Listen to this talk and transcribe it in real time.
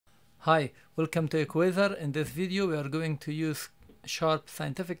Hi, welcome to Equaser. In this video we are going to use Sharp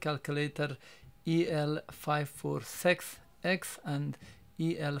scientific calculator EL546X and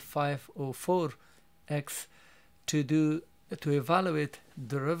EL504X to evaluate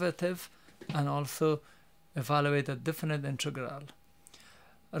derivative and also evaluate a definite integral.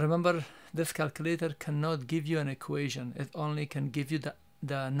 Remember, this calculator cannot give you an equation, it only can give you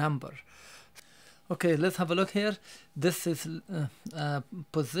the number. Okay, let's have a look here. This is a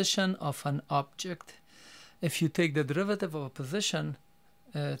position of an object. If you take the derivative of a position,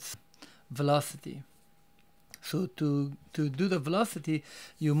 it's velocity. So to do the velocity,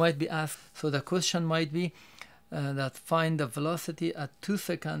 you might be asked, so the question might be that find the velocity at 2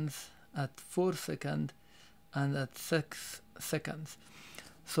 seconds, at 4 seconds, and at 6 seconds.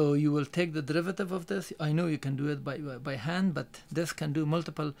 So you will take the derivative of this. I know you can do it by hand, but this can do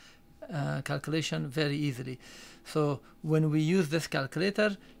multiple calculation very easily. So when we use this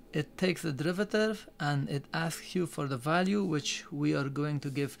calculator, it takes the derivative and it asks you for the value, which we are going to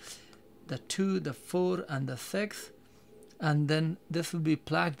give the 2, the 4, and the 6, and then this will be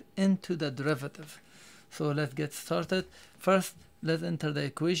plugged into the derivative. So let's get started. First, let's enter the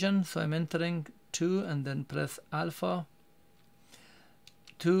equation. So I'm entering 2 and then press alpha,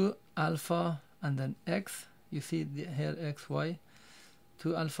 2 alpha, and then x. You see here x, y.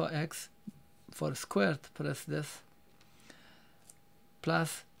 2 alpha x for squared, press this,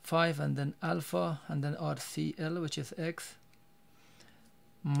 plus 5 and then alpha and then RCL, which is x,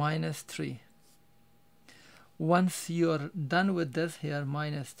 minus 3. Once you're done with this, here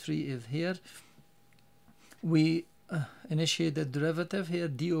minus 3 is here, we initiate the derivative here,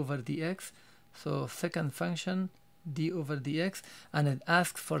 d over dx. So second function, d over dx, and it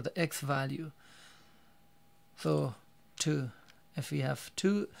asks for the x value. So 2. If we have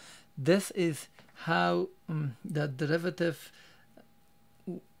 2, this is how the derivative,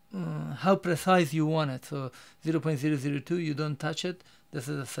 how precise you want it. So 0.002, you don't touch it. This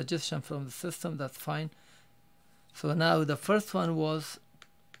is a suggestion from the system, that's fine. So now the first one was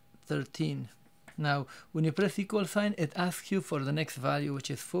 13. Now when you press equal sign, it asks you for the next value,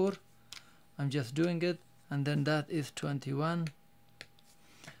 which is 4. I'm just doing it, and then that is 21.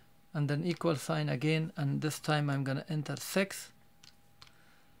 And then equal sign again, and this time I'm gonna enter 6.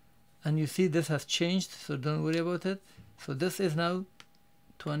 And you see this has changed, so don't worry about it. So this is now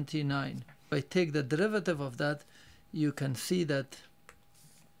 29. If I take the derivative of that, you can see that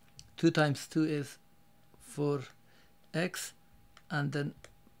 2 times 2 is 4x, and then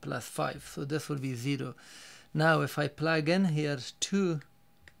plus 5. So this will be 0. Now if I plug in here 2,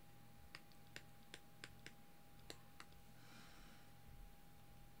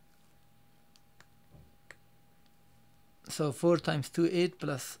 so 4 times 2, 8,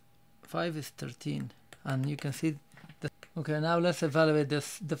 plus 5 is 13, and you can see that. Okay, now let's evaluate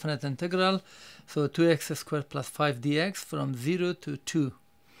this definite integral. So 2x squared plus 5 dx from 0 to 2.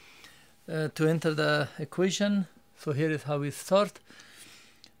 To enter the equation, so here is how we start.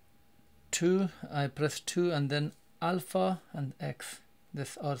 2, I press 2 and then alpha and x.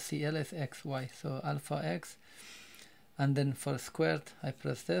 This RCL is xy, so alpha x, and then for squared I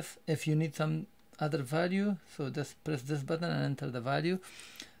press this. If you need some other value, so just press this button and enter the value,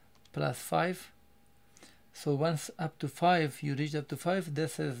 plus 5. So once up to 5, you reach up to 5,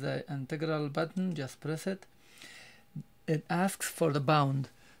 this is the integral button, just press it. It asks for the bound.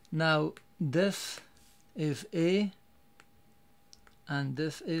 Now this is A and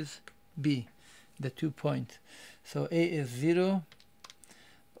this is B, the 2 points. So A is 0,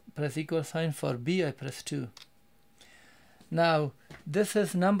 press equal sign. For B I press 2. Now this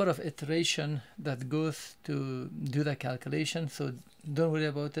is number of iteration that goes to do the calculation, so don't worry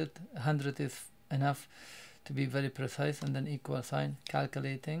about it. 100 is enough to be very precise, and then equal sign,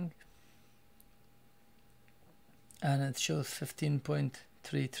 calculating, and it shows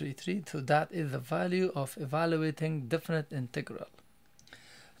 15.333. so that is the value of evaluating definite integral.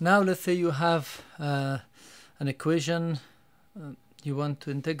 Now let's say you have an equation you want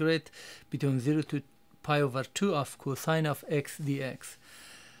to integrate between 0 to pi over 2 of cosine of x dx.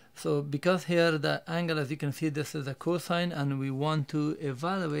 So because here the angle, as you can see, this is a cosine, and we want to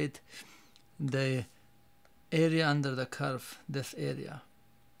evaluate the area under the curve, this area.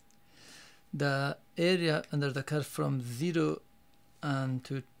 The area under the curve from 0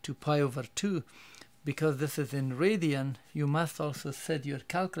 to pi over 2, because this is in radian, you must also set your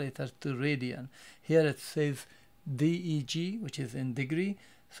calculator to radian. Here it says DEG, which is in degree,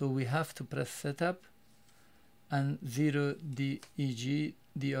 so we have to press setup, and 0 DEG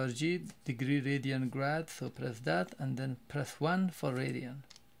DRG, degree radian grad, so press that, and then press 1 for radian.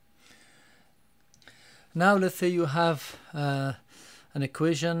 Now let's say you have an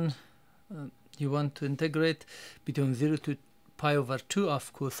equation you want to integrate between 0 to pi over 2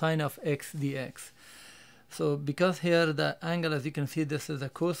 of cosine of x dx. So because here the angle, as you can see, this is a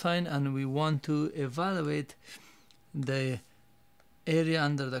cosine, and we want to evaluate the area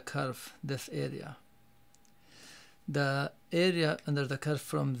under the curve, this area. The area under the curve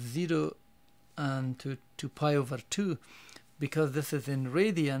from 0 and to pi over 2, because this is in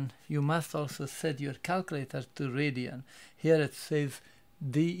radian, you must also set your calculator to radian. Here it says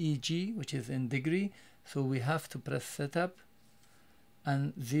DEG, which is in degree, so we have to press setup,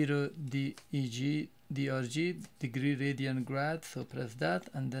 and 0 DEG DRG, degree radian grad, so press that,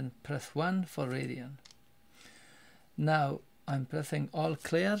 and then press 1 for radian. Now I'm pressing all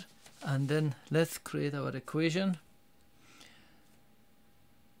clear, and then let's create our equation.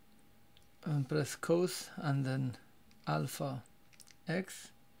 And press cos and then alpha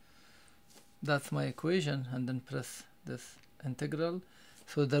x. That's my equation, and then press this integral.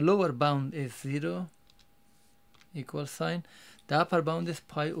 So the lower bound is 0 equal sign. The upper bound is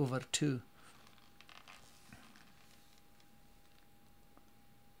pi over 2.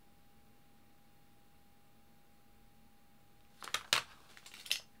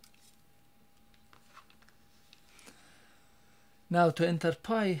 Now to enter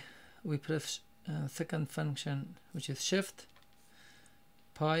pi, we press second function, which is shift,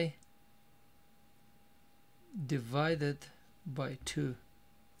 pi divided by 2.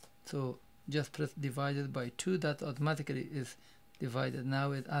 So just press divided by 2, that automatically is divided.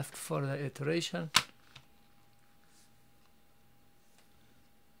 Now it asks for the iteration.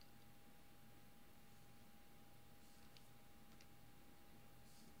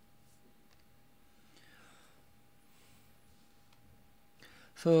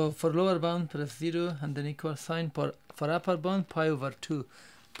 So for lower bound, press 0 and then equal sign. For upper bound, pi over 2.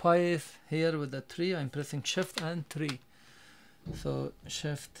 Pi is here with the 3. I'm pressing shift and 3. So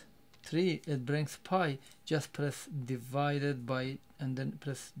shift 3, it brings pi. Just press divided by, and then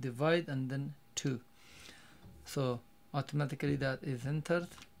press divide and then 2. So automatically that is entered.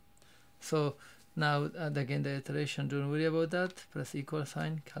 So now again the iteration, don't worry about that. Press equal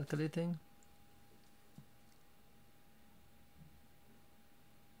sign, calculating.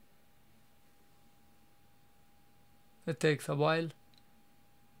 It takes a while.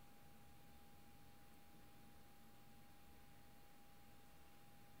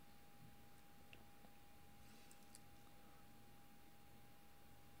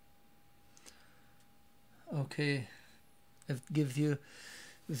 Okay, it gives you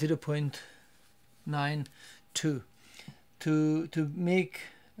 0.92. To make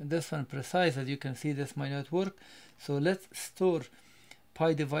this one precise, as you can see, this might not work. So let's store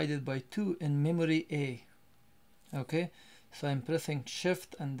pi divided by 2 in memory A. Okay, so I'm pressing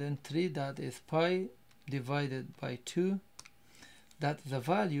shift and then 3, that is pi divided by 2. That's the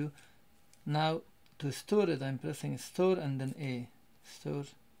value. Now to store it, I'm pressing store and then A. Store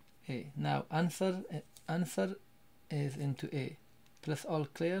A. Now answer is into A. Press all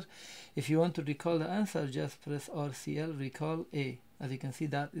clear. If you want to recall the answer, just press RCL, recall A. As you can see,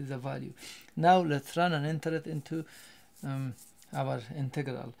 that is the value. Now let's run and enter it into our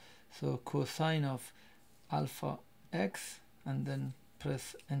integral. So cosine of alpha x, and then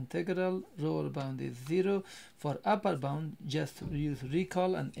press integral. Lower bound is 0. For upper bound, just use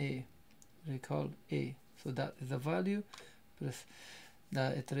recall and A. Recall A. So that is the value. Press,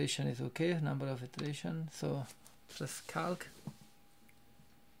 the iteration is okay, number of iteration. So press calc.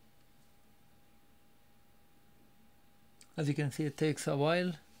 As you can see, it takes a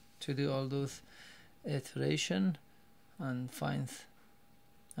while to do all those iteration and find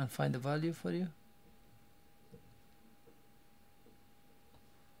the value for you.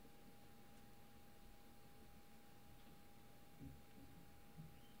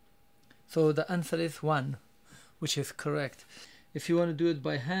 So the answer is 1, which is correct. If you want to do it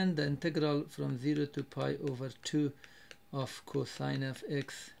by hand, the integral from 0 to pi over 2 of cosine of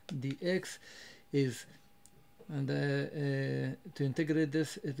x dx is, and to integrate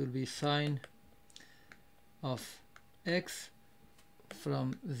this, it will be sine of x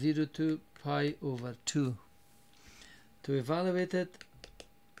from 0 to pi over 2. To evaluate it,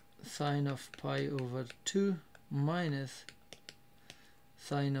 sine of pi over 2 minus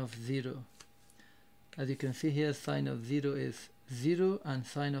sine of 0. As you can see here, sine of 0 is 0, and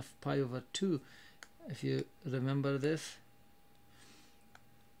sine of pi over 2, if you remember this,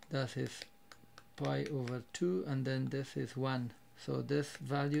 that is pi over 2, and then this is 1. So this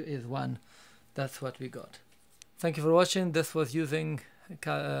value is 1. That's what we got. Thank you for watching. This was using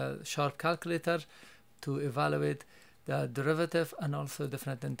Sharp calculator to evaluate the derivative and also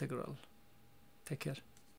definite integral. Take care.